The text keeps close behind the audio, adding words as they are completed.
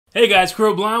Hey guys,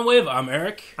 Crow Blind Wave. I'm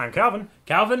Eric. I'm Calvin.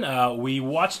 Calvin, we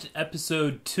watched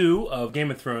episode 2 of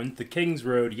Game of Thrones, The King's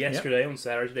Road, yesterday on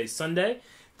Saturday. Today's Sunday.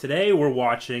 Today we're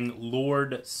watching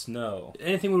Lord Snow.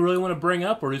 Anything we really want to bring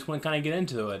up, or just want to kind of get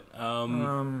into it?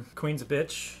 Queen's a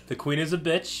bitch. The Queen is a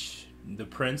bitch. The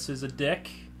Prince is a dick.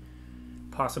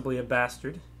 Possibly a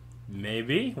bastard.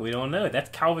 Maybe. We don't know. That's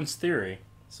Calvin's theory.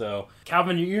 So,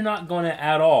 Calvin, you're not going to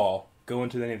at all go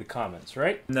into any of the comments,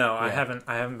 right? No, I haven't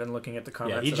been looking at the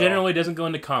comments. Yeah, he generally doesn't go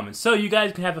into comments. So you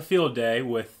guys can have a field day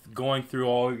with going through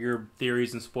all your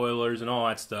theories and spoilers and all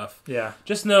that stuff. Yeah.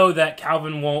 Just know that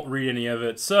Calvin won't read any of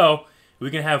it, so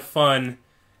we can have fun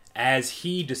as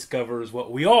he discovers what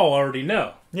we all already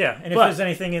know. Yeah, and if there's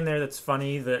anything in there that's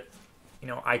funny that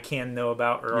I can know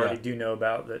about or already do know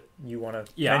about that you want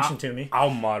to mention to me, I'll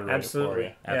moderate it for you.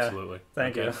 Yeah. Absolutely.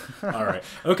 Thank you. All right.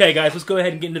 Okay, guys, let's go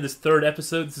ahead and get into this third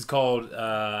episode. This is called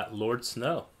Lord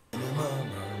Snow. It's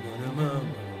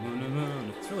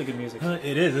really good music.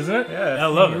 It is, isn't it? Yeah, I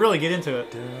love it. You really get into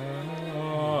it.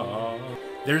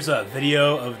 There's a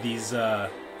video of these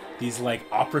like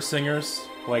opera singers,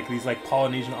 like these like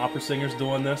Polynesian opera singers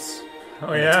doing this.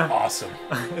 Oh yeah, it's awesome.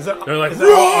 They're like, is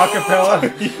that all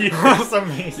acapella? Yeah. That's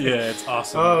amazing. Yeah, it's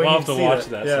awesome. Oh, we'll have to watch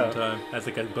that yeah. sometime as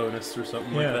like a bonus or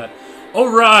something like that.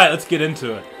 All right, let's get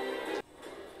into it.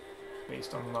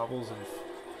 Based on novels of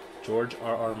George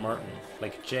R.R. Martin,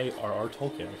 like J.R.R.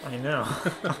 Tolkien. I know.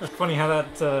 Funny how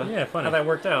that funny how that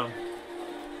worked out.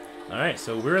 All right,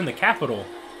 so we're in the capital.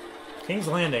 King's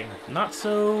Landing. Not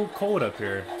so cold up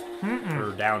here or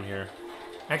down here.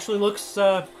 Actually looks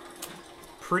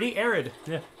pretty arid.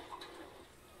 Yeah.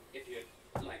 If you'd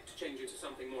like to change into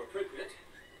something more appropriate.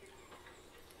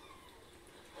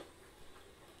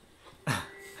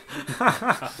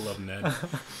 I love Ned.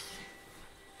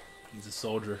 He's a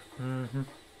soldier. Mm-hmm.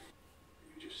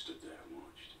 You just stood there and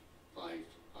watched.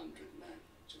 500 men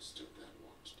just stood there and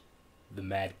watched. The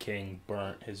Mad King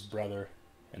burnt his brother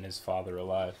and his father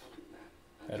alive.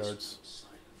 Edwards. Is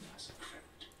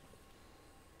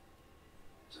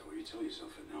that what you tell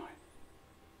yourself at night?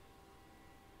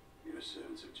 You're a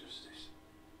servant of justice.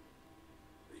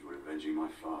 That you were avenging my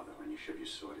father when you shoved your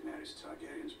sword in Aerys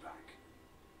Targaryen's back.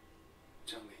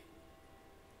 Tell me,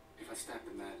 if I stabbed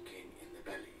the Mad King in the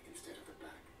belly instead of the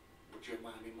back, would you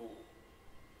admire me more?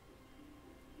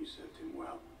 You served him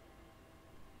well.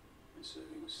 And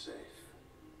serving was safe.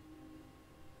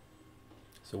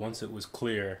 So once it was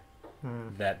clear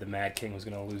that the Mad King was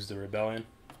going to lose the rebellion,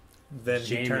 then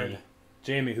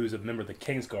Jaime, who's a member of the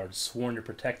Kingsguard, sworn to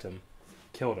protect him,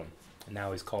 killed him, and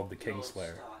now he's called the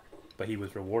Kingslayer. But he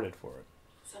was rewarded for it.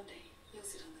 Someday you'll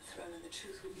sit on the throne and the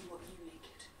truth will be what you make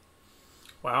it.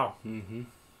 Wow. Mm-hmm.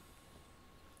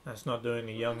 That's not doing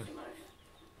a young,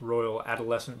 royal,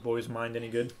 adolescent boy's mind any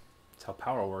good. That's how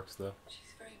power works, though.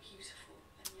 She's very beautiful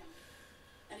and young.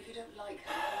 And if you don't like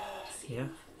her, yeah.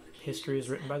 History is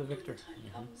written by the victor.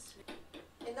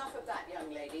 Enough of that,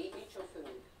 young lady. Eat your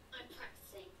food. I'm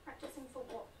practicing. Practicing for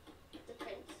what? The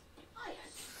prince? Oh,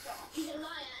 yes, stop. He's a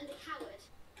liar and a coward.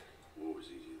 War was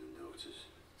easier than daughters.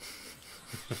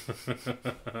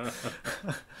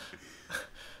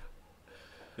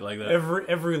 You like that?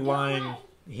 Every line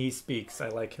he speaks, I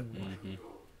like him more.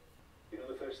 You know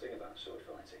the first thing about sword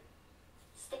fighting?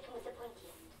 Sticking with the pointy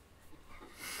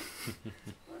end.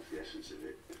 That's the essence of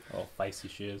it. Oh, feisty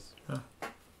she is. Huh.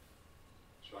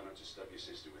 Try not to stab your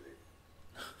sister with it.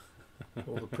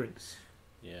 Or the prince.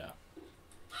 Yeah.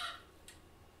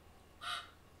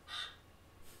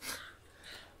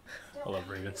 I love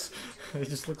ravens. They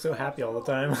just look so happy all the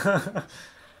time. My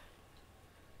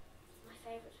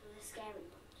favourites were the scary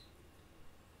ones.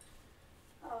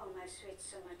 Oh, my sweet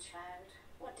summer child,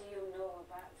 what do you know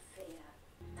about fear?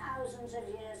 Thousands of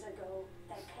years ago,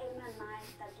 there came a night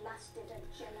that lasted a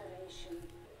generation.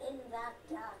 In that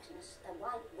darkness, the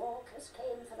White Walkers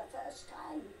came for the first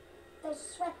time. They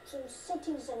swept through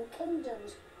cities and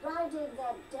kingdoms, riding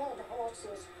their dead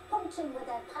horses, hunting with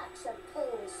their packs of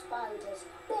pale spiders,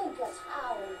 big as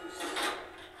hounds.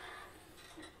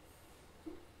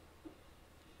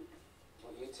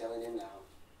 What are you telling him now?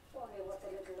 Only what the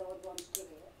little Lord wants to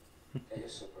hear. Get your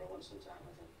supper, I want some time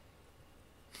with him.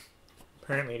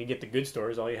 Apparently, to get the good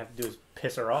stories, all you have to do is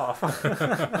piss her off. You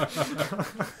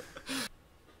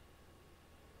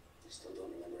still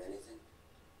don't remember anything?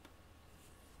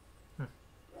 Right.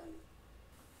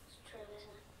 It's true, isn't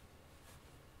it?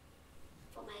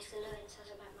 What Maester Lewin says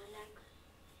about my legs.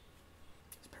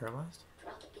 He's paralyzed? I'd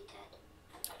rather be dead.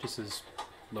 Just his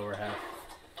lower half.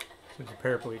 So he's a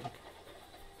paraplegic.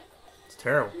 It's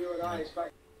terrible. You and I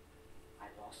expect... I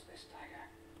lost this dagger.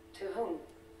 To whom?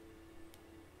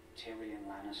 Tyrion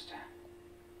Lannister.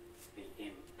 The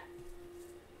imp.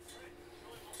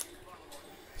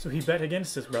 So he bet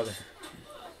against his brother.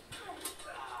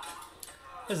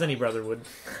 As any brother would.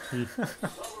 Do you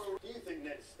think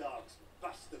Ned Stark's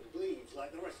bastard bleeds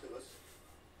like the rest of us?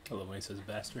 I love when he says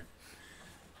bastard.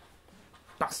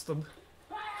 Bastard.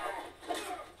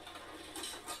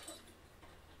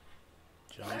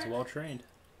 John's well trained.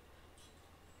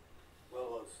 Well,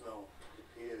 Lord Snow, it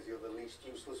appears you're the least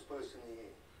useless person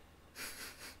here.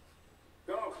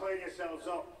 Go clean yourselves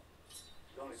up.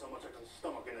 There's only so much I can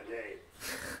stomach in a day.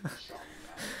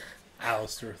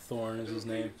 Alistair Thorne is his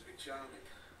name.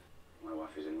 My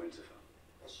wife is in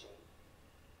Winterfell. Is she?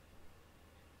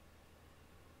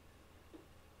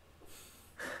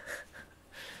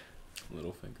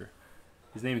 Littlefinger.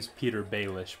 His name is Peter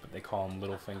Baelish, but they call him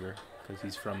Littlefinger because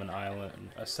he's from an island,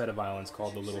 a set of islands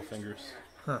called the Littlefingers.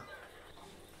 Huh.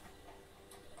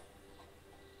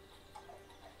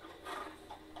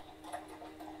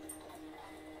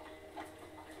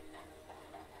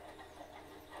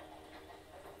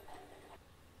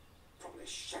 Probably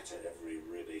shattered every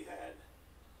rib he had.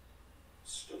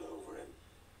 Stood over him,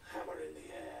 hammer in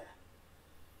the air.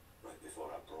 Right before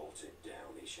I brought it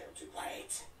down, he shouted,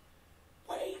 "Wait!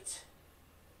 Wait!"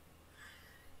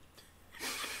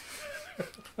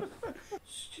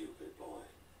 Stupid boy.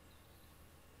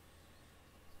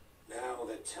 Now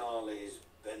that Tarly's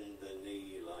bend the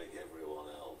knee like everyone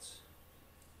else,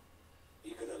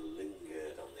 he could have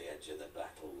lingered on the edge of the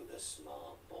battle with the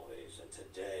smart boys, and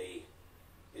today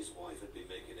his wife would be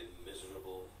making him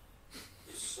miserable,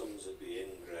 his sons would be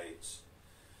ingrates,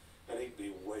 and he'd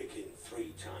be waking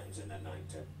 3 times in the night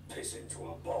to piss into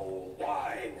a bowl of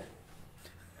wine.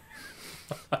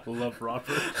 I love Robert.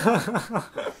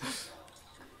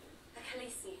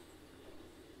 Khaleesi.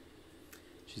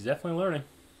 She's definitely learning.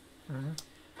 Mm-hmm.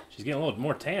 She's getting a little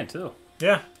more tan too.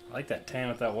 Yeah, I like that tan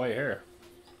with that white hair.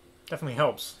 definitely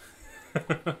helps.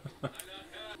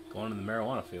 Going to the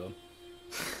marijuana field.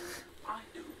 I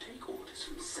don't take orders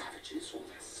from savages or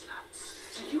their sluts.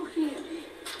 Do you hear me?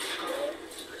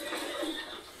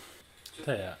 I'll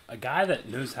tell you, a guy that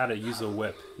knows how to use a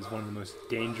whip is one of the most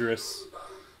dangerous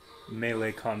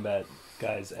melee combat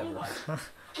guys ever.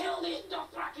 Kill these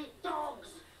Dothraki dogs!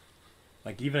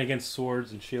 Like, even against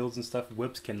swords and shields and stuff,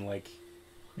 whips can, like,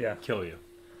 Yeah. kill you.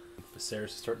 Viserys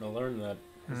is starting to learn that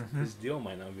his deal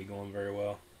might not be going very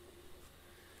well.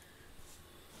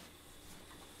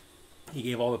 He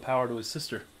gave all the power to his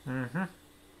sister. Mm-hmm.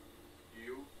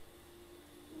 You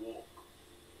walk.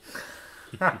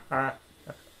 I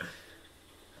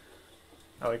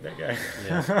like that guy.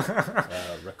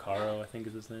 Yeah. Ricardo, I think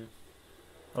is his name.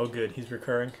 Oh, good. He's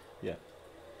recurring. Yeah.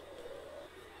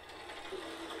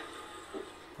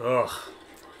 Ugh.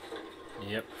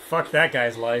 Yep. Fuck that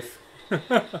guy's life.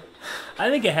 I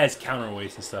think it has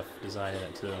counterweights and stuff designed in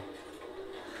it, too.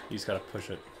 You just gotta push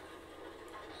it.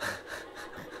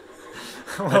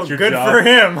 Well, That's your good job. for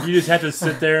him. You just have to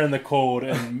sit there in the cold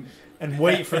and And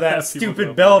wait for that Have people stupid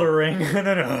go bell by. to ring. And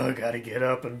then, oh, gotta get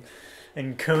up and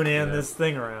Conan Yeah. this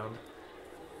thing around.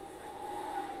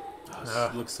 oh,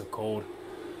 it looks so cold.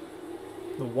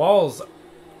 The walls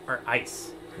are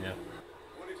ice. Yeah.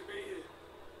 Wanted to be here.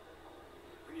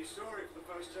 When you saw it for the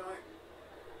first time.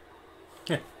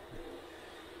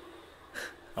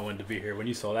 I wanted to be here when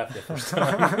you saw that for the first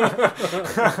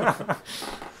time.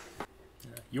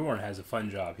 Yorn has a fun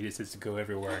job. He just has to go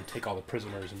everywhere and take all the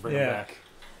prisoners and bring them Yeah. back.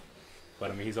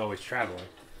 But I mean, he's always traveling.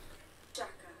 Jaka.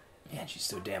 Man, she's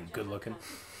so damn good looking.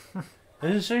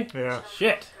 Isn't she? Yeah.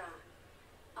 Shit.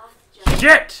 Ask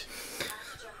Shit!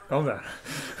 Oh, no.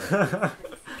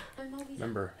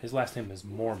 Remember, his last name is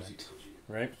Mormont,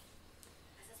 right?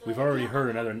 We've already heard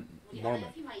another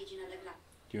Mormont. Do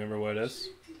you remember what it is?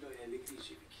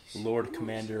 Lord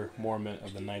Commander Mormont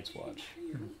of the Night's Watch.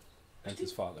 That's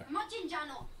his father.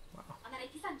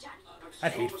 I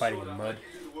hate fighting in mud.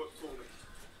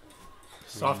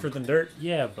 Softer than dirt.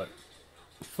 Yeah, but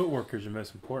footwork is the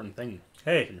most important thing when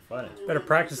Hey, you're fighting, better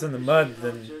practice in the mud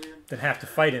than have to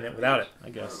fight in it without it. I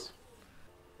guess.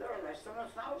 There are less than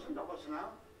 1,000 of us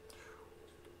now.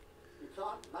 We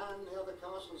can't man the other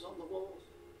castles on the walls.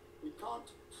 We can't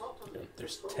properly.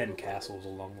 There's control 10 the castles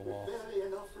along the wall. barely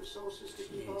enough resources to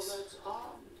keep our Jeez. lads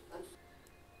armed and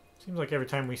Seems like every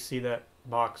time we see that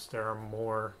box, there are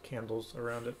more candles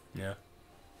around it. Yeah.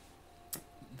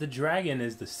 The dragon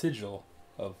is the sigil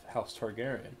of House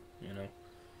Targaryen, you know.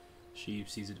 She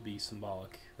sees it to be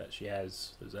symbolic that she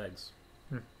has those eggs.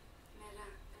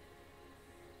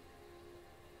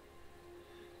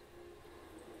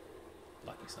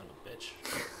 Lucky son of a bitch.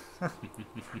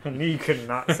 I knew you could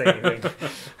not say anything.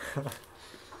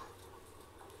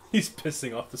 He's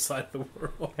pissing off the side of the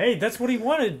world. Hey, that's what he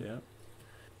wanted. Yeah.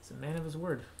 He's a man of his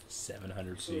word.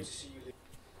 700 feet.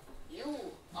 You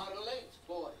are late,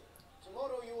 boy.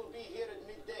 Tomorrow you will be here at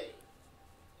midday.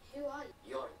 Who are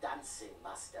you? Your dancing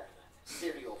master,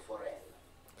 Sirio Forel.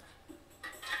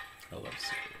 I love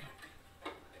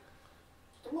cereal.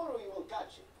 Tomorrow you will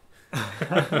catch it.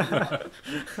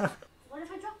 What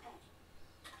if I drop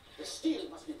it? The steel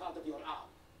must be part of your arm.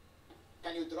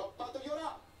 Can you drop part of your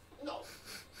arm? No.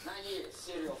 9 years,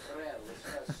 Sirio Forel was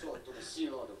first sold to the Sea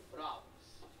Lord of Bravos.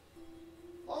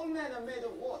 All men are made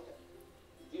of water.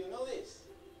 Do you know this?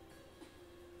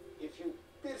 If you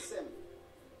pierce them,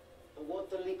 the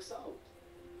water leaks out,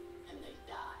 and they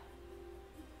die.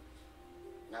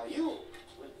 Now you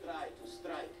will try to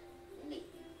strike me.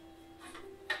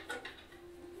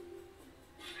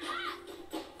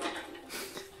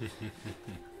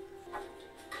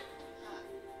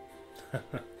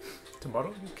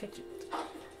 Tomorrow you catch it.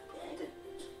 Dead.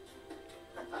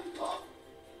 Oh.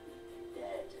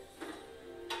 Dead.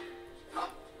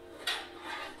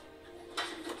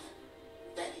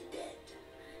 Very dead.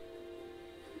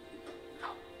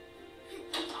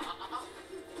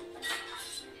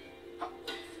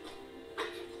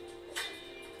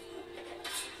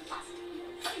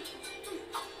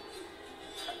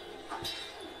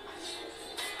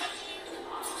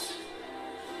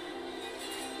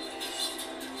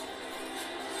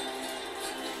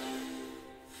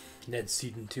 Ned's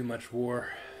seeding too much war.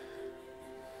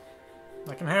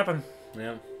 That can happen.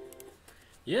 Yeah.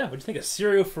 Yeah, what'd you think of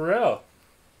Sirio Forel?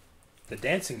 The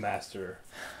dancing master.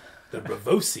 The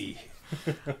Bravosi.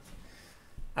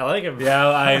 I like him.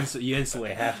 Yeah, you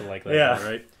instantly have to like that Yeah. guy,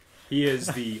 right? He is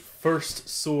the first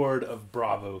sword of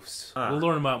Bravos. Ah. We'll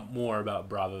learn more about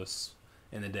Bravos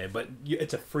in the day, but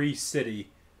it's a free city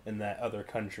in that other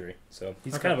country. So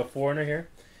he's Okay. kind of a foreigner here.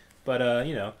 But,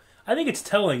 I think it's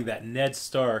telling that Ned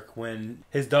Stark, when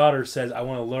his daughter says, I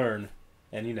want to learn,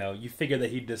 and, you figure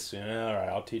that he'd just, all right,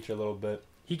 I'll teach you a little bit.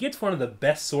 He gets one of the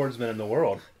best swordsmen in the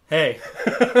world. Hey,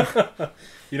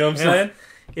 You know what I'm saying?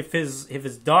 if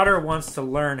his daughter wants to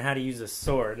learn how to use a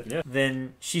sword, Yeah.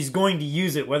 then she's going to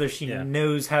use it whether she Yeah.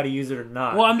 knows how to use it or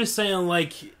not. Well, I'm just saying,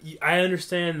 like, I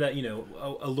understand that,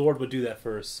 a lord would do that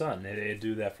for his son. They'd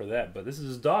do that for that. But this is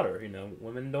his daughter.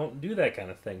 Women don't do that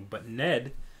kind of thing. But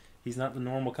Ned, he's not the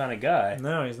normal kind of guy.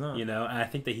 No, he's not. And I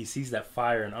think that he sees that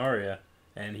fire in Arya,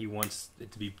 and he wants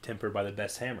it to be tempered by the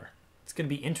best hammer. It's going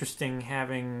to be interesting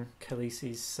having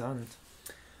Khaleesi's son.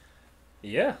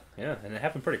 Yeah, and it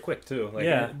happened pretty quick, too.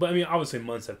 Yeah. But, obviously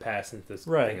months have passed since this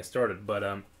Right. thing has started. But,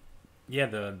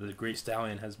 the Great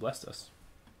Stallion has blessed us.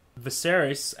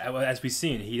 Viserys, as we've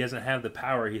seen, he doesn't have the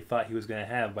power he thought he was going to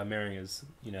have by marrying his,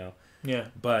 Yeah.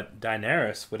 But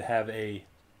Daenerys would have a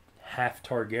half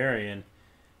Targaryen,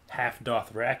 half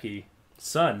Dothraki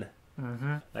son.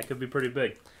 Mm-hmm. That could be pretty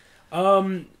big.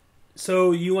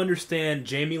 So you understand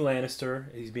Jaime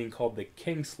Lannister, he's being called the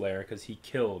Kingslayer because he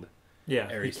killed Yeah.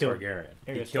 Aerys Targaryen.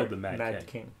 He killed the Mad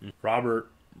King.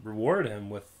 Robert rewarded him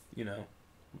with,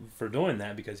 for doing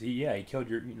that because he killed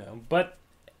your, But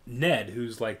Ned,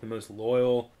 who's like the most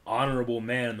loyal, honorable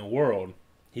man in the world,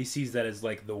 he sees that as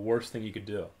like the worst thing you could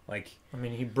do. Like, I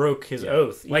mean, he broke his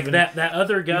oath. Like even, that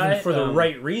other guy, even for the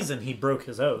right reason, he broke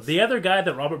his oath. the other guy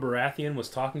that Robert Baratheon was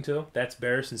talking to, that's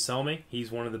Barristan Selmy.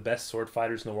 He's one of the best sword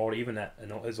fighters in the world, even at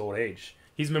his old age.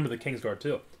 He's a member of the Kingsguard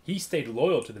too. He stayed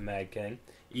loyal to the Mad King,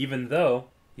 even though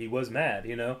he was mad,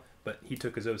 but he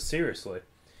took his oath seriously.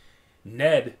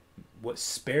 Ned,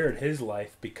 spared his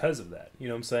life because of that. You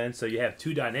know what I'm saying? So you have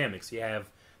two dynamics. You have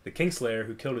the Kingslayer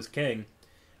who killed his king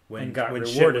when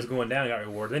shit was going down, got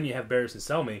rewarded. Then you have Barristan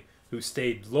Selmy who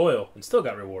stayed loyal and still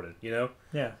got rewarded. Yeah.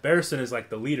 Barristan is like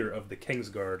the leader of the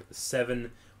Kingsguard, the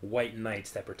 7 white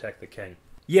knights that protect the king.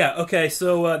 Yeah, okay,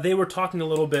 so they were talking a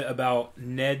little bit about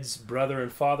Ned's brother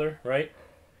and father, right?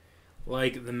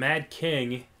 Like, the Mad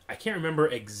King, I can't remember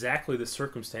exactly the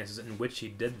circumstances in which he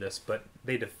did this, but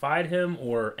they defied him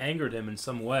or angered him in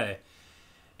some way.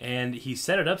 And he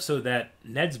set it up so that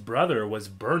Ned's brother was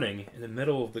burning in the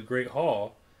middle of the Great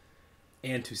Hall.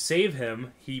 And to save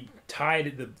him, he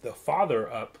tied the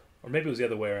father up, or maybe it was the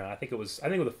other way around. I think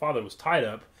the father was tied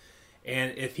up,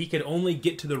 and if he could only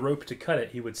get to the rope to cut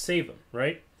it, he would save him,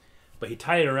 right? But he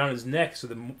tied it around his neck, so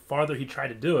the farther he tried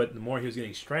to do it, the more he was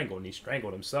getting strangled, and he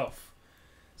strangled himself.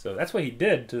 So that's what he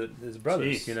did to his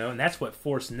brothers, Jeez. and that's what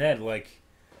forced Ned, like,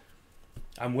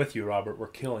 I'm with you, Robert, we're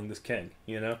killing this king,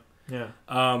 Yeah.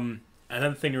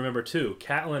 Another thing to remember, too,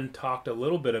 Catelyn talked a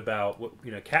little bit about,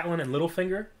 Catelyn and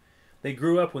Littlefinger, they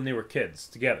grew up when they were kids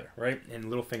together, right? And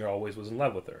Littlefinger always was in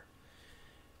love with her.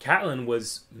 Catelyn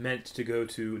was meant to go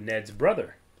to Ned's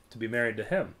brother, to be married to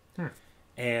him.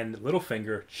 And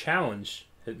Littlefinger challenged,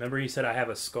 remember he said, I have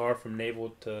a scar from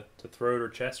navel to throat or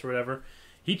chest or whatever?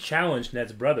 he challenged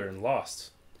Ned's brother and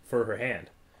lost for her hand.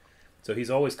 So he's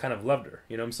always kind of loved her,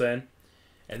 you know what I'm saying?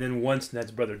 And then once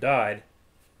Ned's brother died,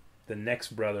 the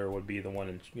next brother would be the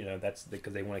one, and that's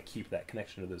because they want to keep that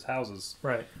connection to those houses.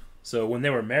 Right. So when they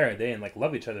were married, they didn't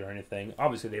love each other or anything.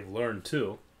 Obviously, they've learned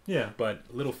too. Yeah.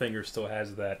 But Littlefinger still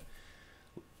has that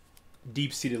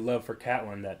deep-seated love for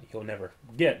Catelyn that he'll never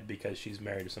get because she's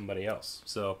married to somebody else.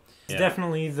 So it's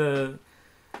definitely the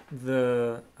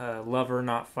lover,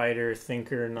 not fighter,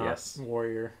 thinker, not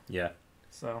warrior. Yeah.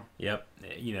 So. Yep.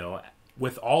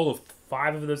 With all of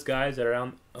 5 of those guys that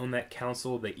are on that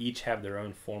council, they each have their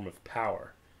own form of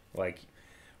power. Like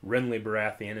Renly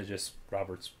Baratheon is just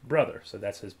Robert's brother, so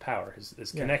that's his power,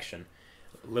 his connection.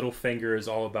 Littlefinger is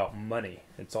all about money.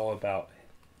 It's all about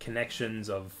connections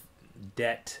of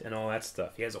debt and all that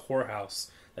stuff. He has a whorehouse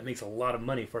that makes a lot of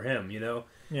money for him,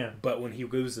 Yeah. But when he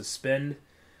goes to spend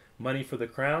money for the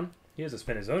crown, he doesn't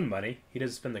spend his own money. He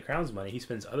doesn't spend the crown's money. He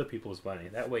spends other people's money.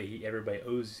 That way, everybody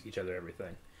owes each other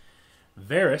everything.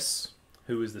 Varys,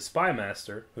 who is the spy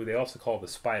master, who they also call the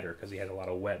Spider because he has a lot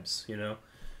of webs,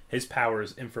 his power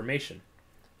is information.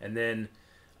 And then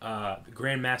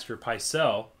Grand Master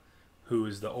Pycelle, who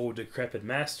is the old decrepit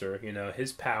master,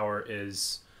 his power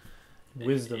is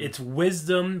wisdom. It's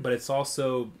wisdom, but it's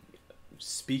also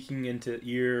speaking into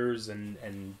ears and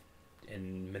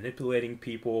manipulating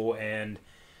people and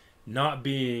not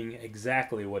being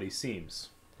exactly what he seems,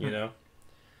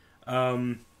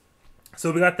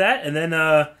 So we got that, and then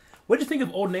what did you think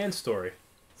of Old Nan's story?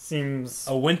 Seems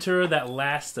a winter that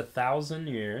lasts 1,000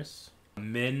 years.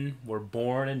 Men were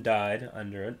born and died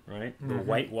under it, right? The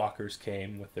White Walkers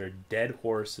came with their dead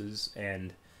horses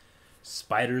and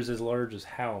spiders as large as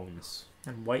hounds.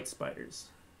 And white spiders.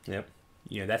 Yep.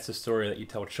 That's the story that you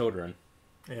tell children.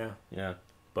 Yeah. Yeah.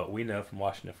 But we know from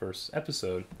watching the first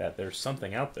episode that there's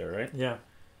something out there, right? Yeah.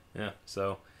 Yeah.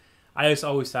 So I just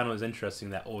always found it was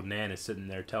interesting that Old Nan is sitting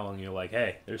there telling you, like,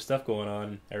 hey, there's stuff going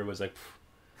on. Everybody's like,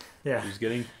 yeah,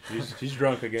 she's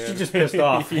drunk again. She's just pissed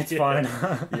off. It's fine.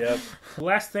 Yep. The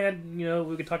last thing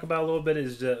we could talk about a little bit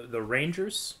is the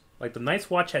Rangers. Like, the Night's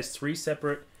Watch has 3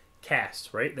 separate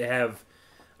casts, right? They have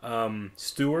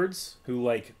stewards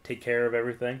who take care of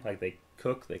everything. Like, they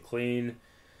cook, they clean,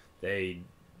 they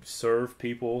serve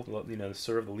people,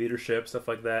 serve the leadership, stuff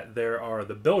like that. There are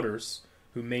the builders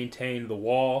who maintain the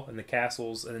wall and the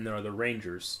castles, and then there are the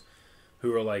Rangers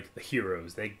who are like the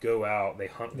heroes. They go out, they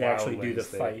hunt they actually do the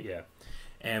fight. Yeah.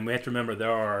 And we have to remember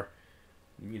there are,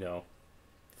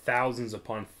 thousands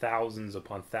upon thousands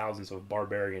upon thousands of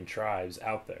barbarian tribes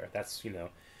out there. That's,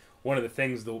 one of the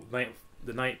things the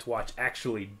Night's Watch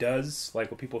actually does,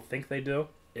 like what people think they do,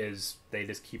 is they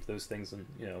just keep those things, and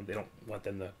they don't want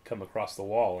them to come across the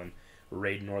wall and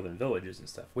raid northern villages and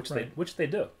stuff, which they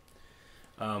do.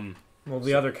 Well,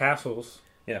 the other castles,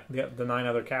 yeah, the 9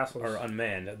 other castles are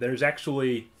unmanned. There's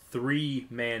actually 3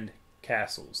 manned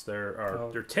castles. There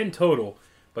are 10 total,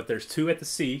 but there's 2 at the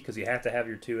sea because you have to have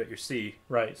your 2 at your sea,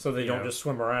 right? So they don't just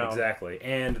swim around. Exactly.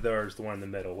 And there's the one in the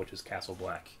middle, which is Castle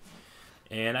Black.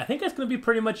 And I think that's going to be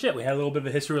pretty much it. We had a little bit of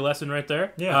a history lesson right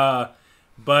there. Yeah.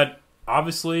 But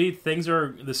obviously,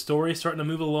 the story is starting to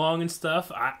move along and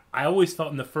stuff. I always felt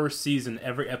in the first season,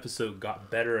 every episode got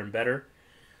better and better.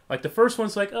 Like, the first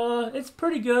one's like, it's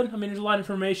pretty good. I mean, there's a lot of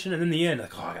information. And then the end,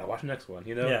 like, I gotta watch the next one,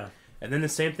 Yeah. And then the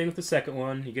same thing with the second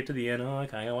one. You get to the end, I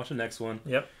gotta watch the next one.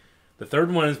 Yep. The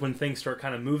third one is when things start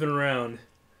kind of moving around,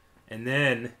 and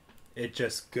then it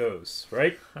just goes,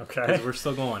 right? Okay. Because we're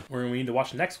still going. We need to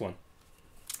watch the next one.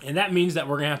 And that means that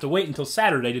we're going to have to wait until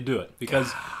Saturday to do it,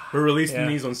 because we're releasing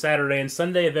these on Saturday and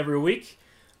Sunday of every week.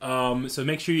 So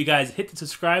make sure you guys hit the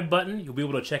subscribe button. You'll be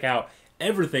able to check out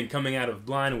everything coming out of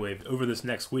Blindwave over this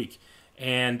next week.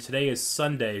 And today is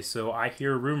Sunday, so I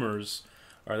hear rumors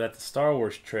are that the Star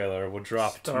Wars trailer will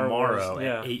drop tomorrow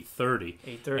at 8:30.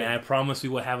 8:30. And I promise we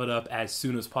will have it up as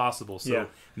soon as possible. So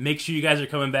make sure you guys are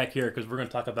coming back here, because we're going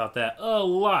to talk about that a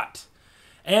lot.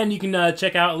 And you can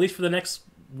check out, at least for the next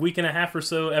week and a half or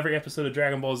so, every episode of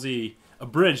Dragon Ball Z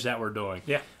Abridged that we're doing.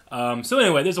 Yeah. So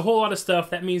anyway, there's a whole lot of stuff.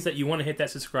 That means that you want to hit that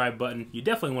subscribe button. You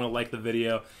definitely want to like the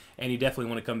video, and you definitely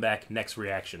want to come back next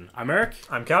reaction. I'm Eric.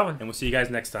 I'm Calvin. And we'll see you guys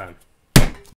next time.